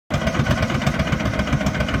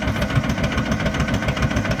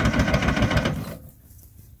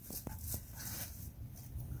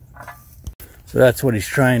So that's what he's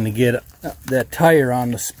trying to get, that tire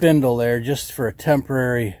on the spindle there, just for a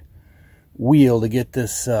temporary wheel to get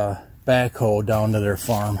this backhoe down to their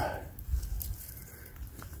farm.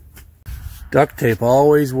 Duct tape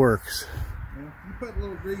always works. Yeah, you put a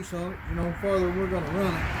little grease on it, you know, farther we're going to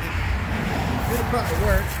run it. It'll probably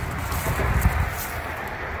work.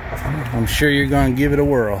 I'm sure you're going to give it a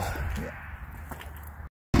whirl.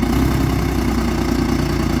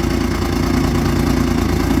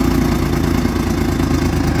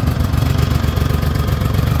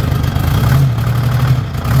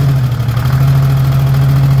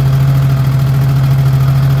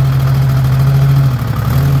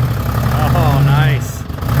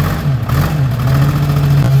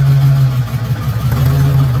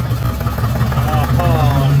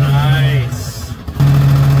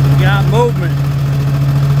 Movement.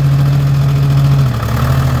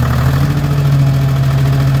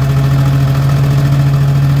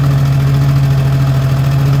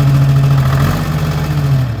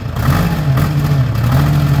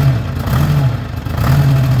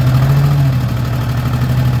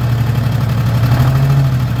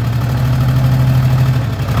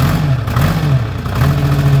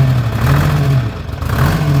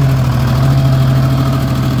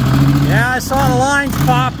 Yeah, I saw the lines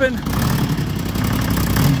popping.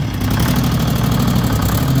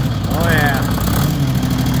 Oh yeah.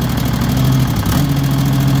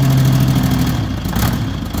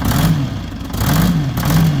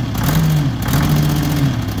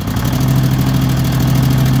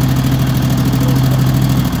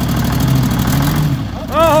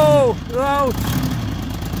 Oh, ouch.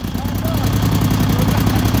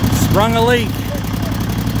 Sprung a leak.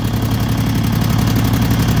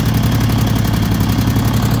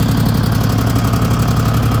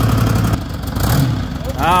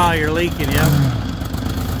 Ah, you're leaking, yep.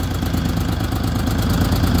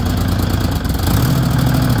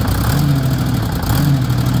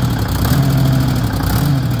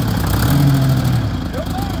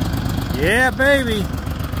 Yeah, baby.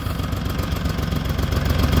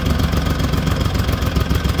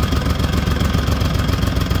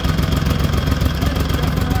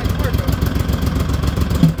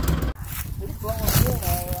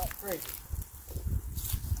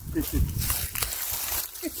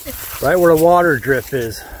 Right where the water drip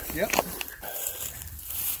is. Yep.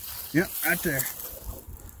 Yep, right there.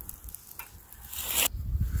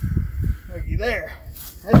 Looky there.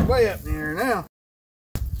 That's way up there now.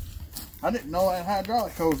 I didn't know that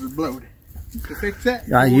hydraulic hose was bloated. To fix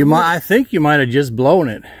that. I think you might have just blown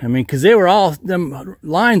it. I mean, because they were all, them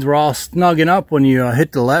lines were all snugging up when you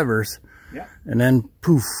hit the levers. Yeah. And then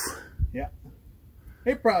poof. Yeah.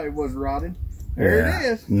 It probably was rotted. There it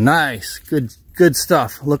is. Nice. Good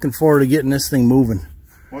stuff. Looking forward to getting this thing moving.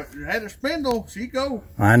 Well, it had a spindle. She go.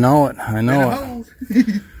 I know it. I know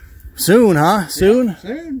it. Soon, huh? Soon? Yeah,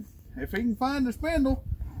 soon. If he can find the spindle,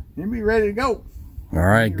 he'll be ready to go. All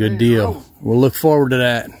right. Good deal. We'll look forward to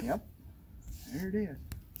that. Yep. There it is.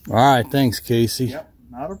 All right. Thanks, Casey. Yep.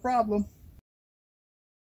 Not a problem.